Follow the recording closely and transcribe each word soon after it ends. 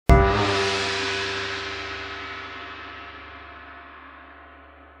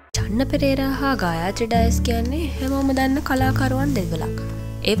අන්න පෙරේරා හා ගායත්‍රි ඩයස් කියන්නේ හැමෝම දන්න කලාකරුවන් දෙදෙනෙක්.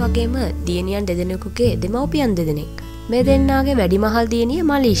 ඒ වගේම දියණියන් දෙදෙනෙකුගේ දෙමව්පියන් දෙදෙනෙක්. මේ දෙන්නාගේ වැඩිමහල් දියණිය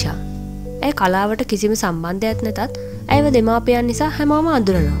මලීෂා. ඇය කලාවට කිසිම සම්බන්ධයක් නැතත් ඇයව දෙමාපියන් නිසා හැමෝම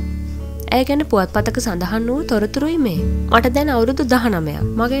අඳුරනවා. ඇය ගැන පුවත්පතක සඳහන් වූ තොරතුරුයි මේ. මට දැන් අවුරුදු 19ක්.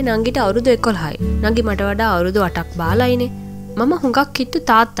 මගේ නංගිට අවුරුදු 11යි. නංගි මට වඩා අවුරුදු 8ක් බාලයිනේ. මම හුඟක් කිට්ටු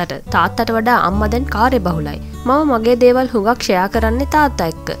තාත්තට වඩා අම්මා දැන් කාර්යබහුලයි. මම මගේ දේවල් හුඟක් ෂෙයා කරන්නේ තාත්තා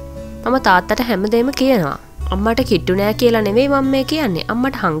එක්ක. මම තාත්තට හැමදේම කියනවා. අම්මට කිට්ටු නෑ කියලා නෙවෙයි මම මේ කියන්නේ.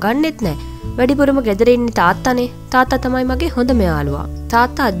 අම්මට හංගන්නෙත් නෑ. වැඩිපුරම ගෙදර ඉන්නේ තාත්තානේ. තාත්තා තමයි මගේ හොඳම යාළුවා.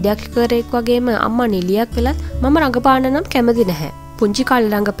 තාත්තා අධ්‍යක්ෂකවරයෙක් වගේම අම්මා නිලියක් වෙලත් මම රඟපාන්න නම් කැමති නැහැ. පුංචි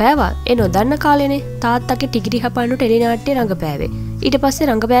කාලේ රඟපෑවා. ඒ නොදන්න කාලේනේ තාත්තගේ ටිගිරි හපන්නු ටෙලිනාට්‍ය රඟපෑවේ. ඊට පස්සේ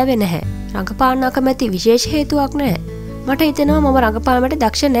රඟපෑවේ නැහැ. රඟපාන්න අකමැති විශේෂ හේතුවක් නැහැ. මට හිතෙනවා මම රඟපාන්නට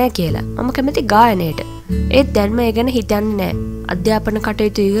දක්ෂ නෑ කියලා. මම කැමති ගායනයට. ඒත් දැන් මම ඒ ගැන හිතන්නේ නෑ. අධ්‍යාපන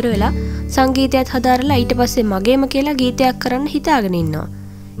කටයුතු ඉවර වෙලා සංගීතයත් හදාරලා ඊට පස්සේ මගේම කියලා ගීතයක් කරන්න හිතාගෙන ඉන්නවා.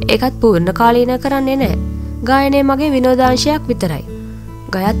 ඒකත් පූර්ණ කාලීන කරන්නේ නෑ. ගායනය මගේ විනෝදාංශයක් විතරයි.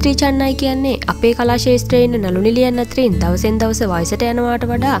 ගායත්‍රි චන්නයි කියන්නේ අපේ කලා ශාස්ත්‍රයේ ඉන්න නළු නිලියන් අතරින් දවසෙන් දවස වයසට යනවාට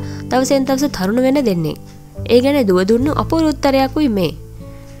වඩා දවසෙන් දවස තරුණ වෙන දෙන්නේ. ඒ ගැන දුව දුන්නු අපූර්ව උත්තරයක්ුයි මේ.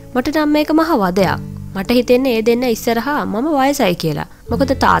 මට නම් මේක මහ වදයක්. මට හිතෙන්නේ ඒ දෙන්න ඉස්සරහා මම වයසයි කියලා.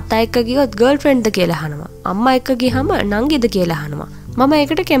 මොකද තාත්තා එක්ක ගියොත් ගර්ල්ෆ්‍රෙන්ඩ්ද කියලා අහනවා. අම්මා එක්ක ගියහම නංගිද කියලා අහනවා. මම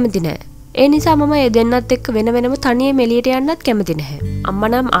ඒකට කැමති නෑ. ඒ නිසා මම ඒ දෙන්නත් එක්ක වෙන වෙනම තනියම එළියට යන්නත් කැමති නැහැ. අම්මා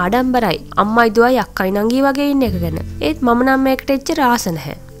නම් ආඩම්බරයි. අම්මයි දුවයි අක්කයි නංගි වගේ ඉන්න එක ගැන. ඒත් මම නම් මේකට එච්චර ආස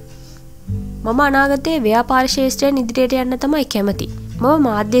නැහැ. මම අනාගතයේ ව්‍යාපාර ශාස්ත්‍රයෙන් ඉදිරියට යන්න තමයි කැමති. මම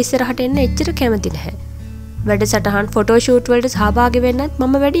මාධ්‍ය ඉස්සරහට එන්න එච්චර කැමති නැහැ. වැඩසටහන් ෆොටෝ ෂූට් වලට සහභාගී වෙන්නත්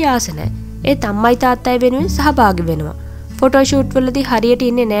මම වැඩි ආස නැහැ. ඒත් අම්මයි තාත්තයි වෙනුවෙන් සහභාගී වෙනවා. ෆොටෝ ෂූට් වලදී හරියට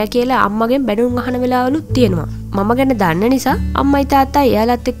ඉන්නේ නැහැ කියලා අම්මගෙන් බැනුම් අහන වෙලාවලුත් තියෙනවා. මම ගැන දන්න නිසා අම්මයි තාත්තයි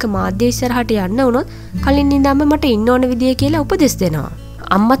එයාලත් එක්ක මාධ්‍ය ඉස්සරහට යන්න වුණොත් කලින් ඉඳන්ම මට ඉන්න ඕන විදිය කියලා උපදෙස් දෙනවා.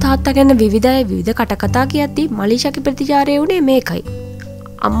 අම්මා තාත්තා ගැන විවිධ කටකතා කියද්දි මලීෂාගේ ප්‍රතිචාරය උනේ මේකයි.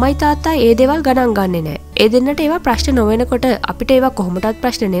 අම්මයි තාත්තා ඒ දේවල් ගණන් ගන්නෙ නැහැ. ඒ දෙන්නට ඒවා ප්‍රශ්න නොවෙනකොට අපිට ඒවා කොහොමදත්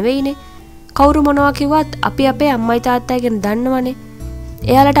ප්‍රශ්න නෙවෙයිනේ. කවුරු මොනවා කිව්වත් අපි අපේ අම්මයි තාත්තා ගැන දන්නවනේ.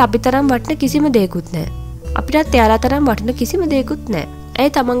 එයාලට අපි තරම් වටින කිසිම දෙයක්වත් නැහැ. අපිටත් එයාලා තරම් වටින කිසිම දෙයක්වත් නැහැ. ඇය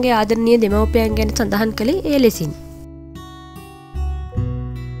තමන්ගේ ආදරණීය දෙමව්පියන් ගැන සඳහන් කළේ ඒ ලෙසින්.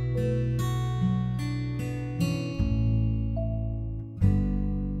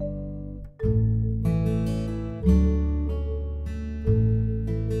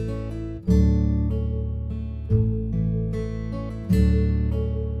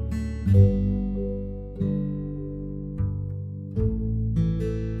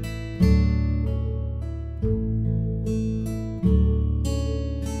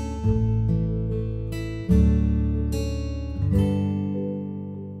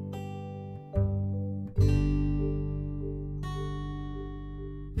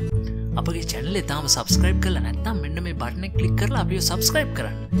 අපගේ channel එක තාම subscribe කරලා නැත්නම් මෙන්න මේ button එක click කරලා අපිව subscribe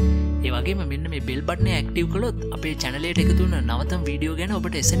කරන්න. ඒ වගේම මෙන්න මේ bell button එක active කළොත් අපේ channel එකට එකතු වෙන නවතම වීඩියෝ ගැන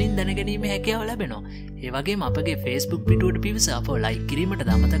ඔබට එසනින් දැනගැනීමේ හැකියාව ලැබෙනවා. ඒ වගේම අපගේ Facebook පිටුවට පිවිස අපව like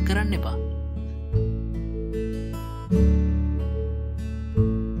කිරීමට අමතක කරන්න එපා.